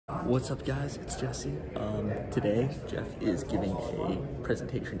What's up, guys? It's Jesse. Today, Jeff is giving a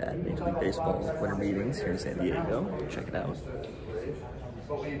presentation at Major League Baseball winter meetings here in San Diego. Check it out.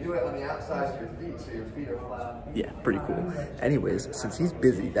 But when you do it on the outside of your feet, so your feet are flat. Yeah, pretty cool. Anyways, since he's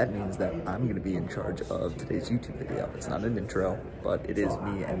busy, that means that I'm going to be in charge of today's YouTube video. It's not an intro, but it is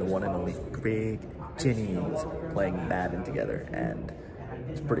me and the one and only Greg Jennings playing Madden together, and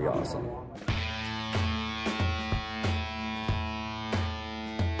it's pretty awesome.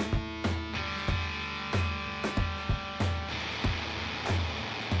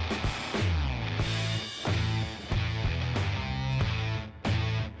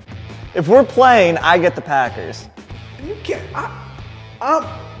 If we're playing, I get the Packers. You can't.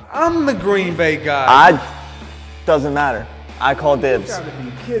 I'm the Green Bay guy. Doesn't matter. I call dibs. You gotta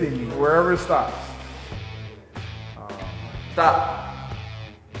be kidding me. Wherever it stops. Stop.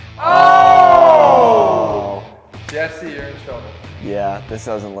 Oh! Jesse, you're in trouble. Yeah, this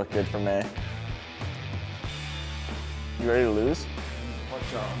doesn't look good for me. You ready to lose? Watch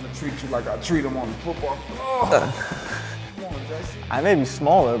out. I'm gonna treat you like I treat them on the football field. Oh. Come on, Jesse. I may be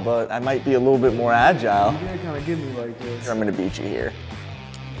smaller, but I might be a little bit more agile. You didn't kind of get me like this. I'm gonna beat you here.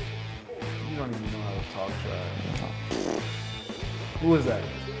 You don't even know how to talk trash. Who is that?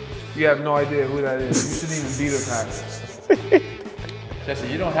 You have no idea who that is. You shouldn't even beat the Packers. Jesse,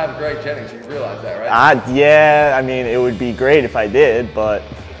 you don't have Greg Jennings. You realize that, right? Yeah, I mean, it would be great if I did, but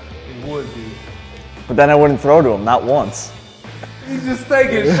It would be. then I wouldn't throw to him, not once. He's just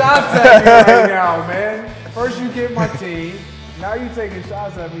taking shots at me right now, man. First you get my team. Now you taking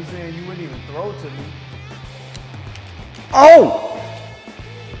shots at me saying you wouldn't even throw to me. Oh!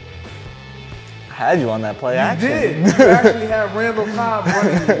 I had you on that play You action. did. You actually had Randall Cobb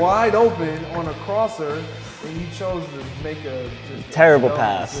running wide open on a crosser, and you chose to make a just Terrible dumb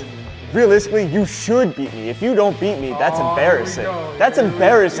pass. decision. Realistically, you should beat me. If you don't beat me, that's Oh, embarrassing. here we go. That's Here we-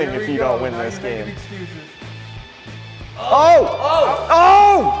 embarrassing here if we you go. don't win Now this you're making game. excuses.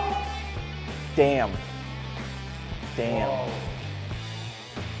 Oh! Damn. Whoa.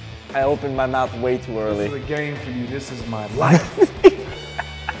 I opened my mouth way too This is early. a game for you. This is my life.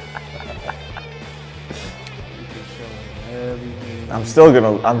 I'm still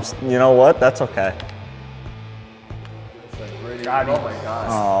gonna, you know what? That's okay. Oh my God.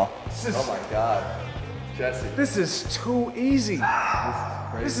 Oh. Oh my God. Jesse. This is too easy.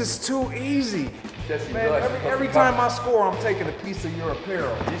 This is too easy. Jesse, you Man, realize you're every supposed to time cover- I score, I'm taking a piece of your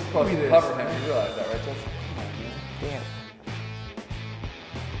apparel. You're supposed Give me to this. cover him. You realize that, right, Jesse? Damn.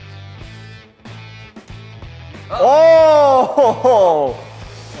 Oh!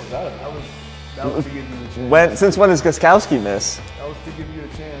 That was to give you a chance. Since when does Gostkowski miss? That was to give you a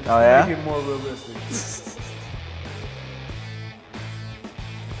chance. Oh, yeah? Make it more realistic.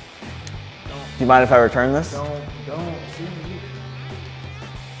 Do you mind if I return this? Don't see me.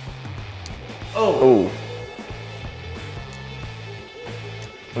 Oh.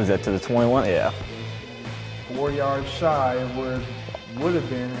 Was that to the 21? Yeah. 4 yards shy of where it would have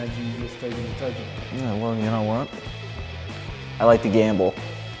been had you just taken the touchdown. Yeah, well, you know what? I like to gamble.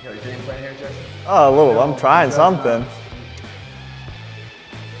 You got a game plan here, Jesse? Oh, a little. I'm trying something.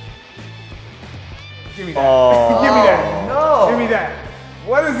 Give me that. Oh. Give me that. No. Give me that.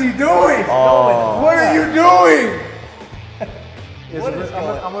 What is he doing? Oh. What are you doing? What is going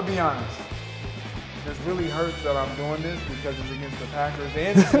on? I'm gonna be honest. This really hurts that I'm doing this because it's against the Packers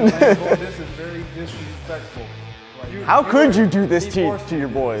and it's illegal. This is very disrespectful. Like, How could you do this to your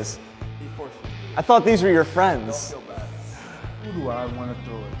boys? He forced you. I thought these were your friends. Feel bad. who do I want to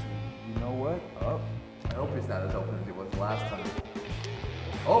throw it to? You know what? Oh, I hope he's not as open as he was last time.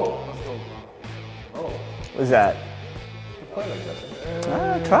 Oh, Let's go, bro. oh. What was that? Good play like Jesse. I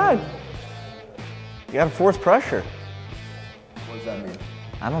tried. You gotta force pressure. What does that mean?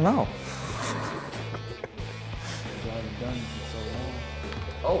 I don't know. I haven't done this in so long.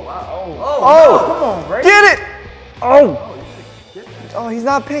 Oh, wow. Oh! Come on, Ray. Get it! Oh! Oh, he's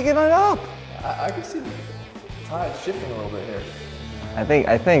not picking it up. I can see the tide shifting a little bit here. I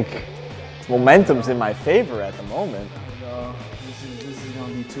think momentum's in my favor at the moment. No, this is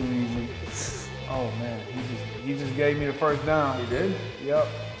gonna be too easy. Oh man, he just gave me the first down. He did? Yep.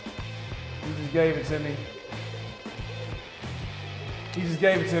 He just gave it to me. He just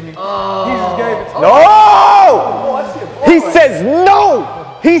gave it to me. Oh. He just gave it to me. No! Oh, I see a ball He right says no!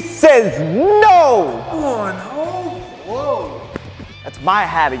 He says no! Come on, Ho. Whoa. That's my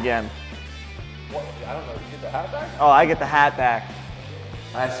hat again. What? I don't know. Did you get the hat back? Oh, I get the hat back.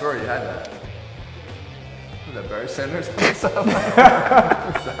 I swear you had that. Was that Barry Sanders?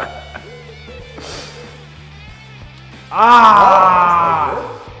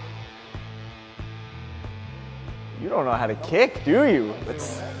 You don't know how to kick, do you?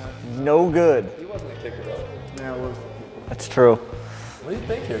 no good. He wasn't a kicker though. Yeah, it was. That's true. What do you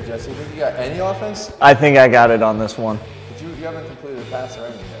think here, Jesse? You think you got any offense? I think I got it on this one. But you haven't completed a pass or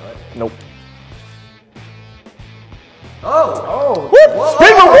anything yet, right? Nope. Oh! Whoop!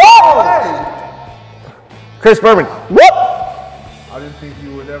 Spin the whoop! Chris Berman. Whoop! I didn't think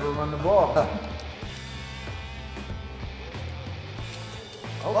you would ever run the ball.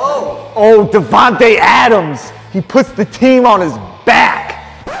 Oh, Devontae Adams. He puts the team on his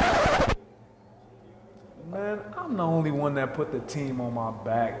back. Man, I'm the only one that put the team on my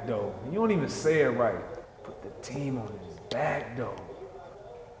back, though. You don't even say it right. Put the team on his back, though.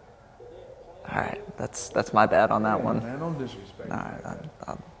 All right, that's my bad on that Yeah, one. man, don't disrespect me. All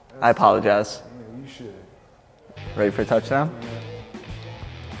right, I apologize. Yeah, you should. Ready for a touchdown?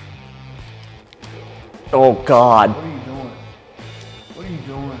 Oh, God. What are you doing? What are you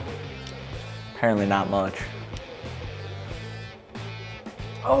doing? Apparently not much.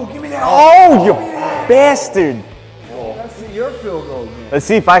 Oh, give me that. Oh, you bastard. Let's see your field goal again. Let's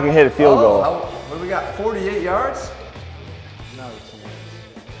see if I can hit a field goal. What do we got? 48 yards? Not a chance.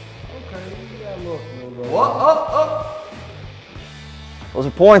 Okay, you got a little field goal. What? Up. Those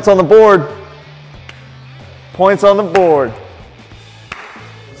are points on the board. Points on the board.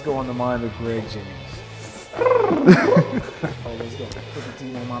 Let's go on the mind of Greg Jennings. Oh, let's go. Put the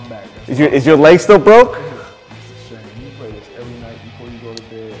team on my back. Is your leg still broke? It's a shame. You play this every night before you go to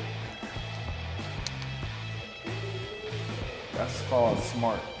bed. That's called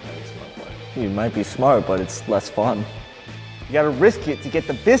smart. That is smart play. You might be smart, but it's less fun. You gotta risk it to get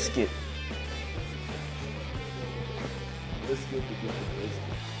the biscuit. Let's get the biscuit.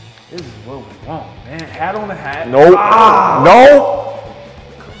 This is what we want, man. Hat on the hat. Nope. Ah! No.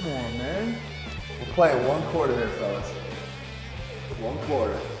 Come on, man. We're playing one quarter here, fellas. One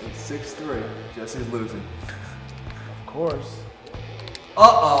quarter. It's 6-3. Jesse's losing. Of course.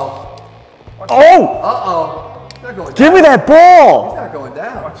 Uh-oh. Oh! Uh-oh. He's not going Give down. me that ball! He's not going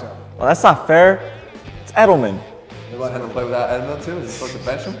down. Watch out. Well, that's not fair. It's Edelman. You want him to play without Edmund too? Is he supposed to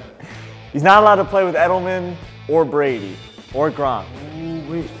bench him? He's not allowed to play with Edelman or Brady or Gronk.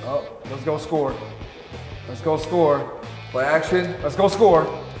 Ooh, wait. Oh, let's go score. Let's go score. Play action. Let's go score.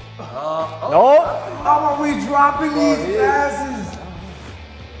 No. How are we dropping these passes?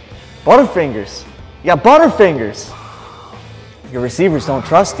 Butterfingers. You got Butterfingers. Your receivers don't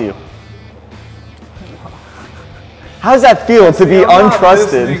trust you. How does that feel to be I'm not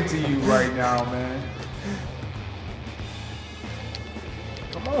untrusted? listening to you right now, man.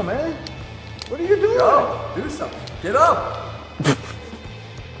 Come on, man. What are you doing? Go. Do something. Get up.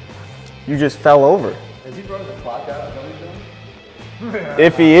 You just fell over. Is he running the clock out? Is that what he's doing?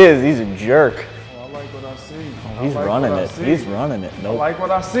 If he is, he's a jerk. Oh, I like what I see. He's I like running what I it. see. He's running it. I Nope. like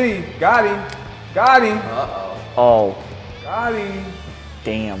what I see. Got him. Got him. Oh, Got him.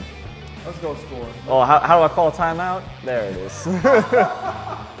 damn. Let's go score. Oh, how do I call a timeout? There it is.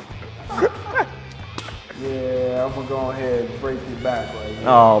 Yeah, I'm gonna go ahead and break your back right here.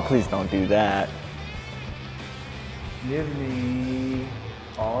 Oh, please don't do that. Give me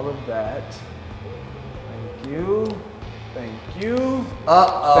all of that. Thank you. Thank you.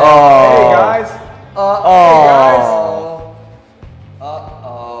 Uh-oh. Hey guys. Uh-oh.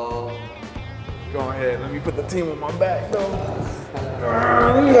 Uh-oh. Go ahead. Let me put the team on my back though.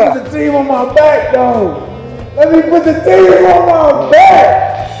 Let me put the team on my back though. Let me put the team on my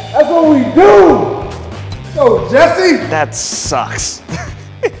back. That's what we do. Go, Jesse. That sucks.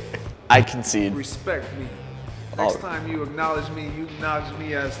 I concede. Respect me. Next Oh. time you acknowledge me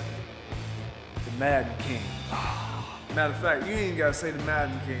as the Madden King. Matter of fact, you ain't gotta say the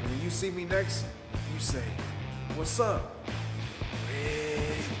Madden King. When you see me next, you say, "What's up?"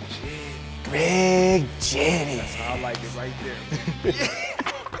 Greg Jennings. Greg Jennings. That's how I like it right there.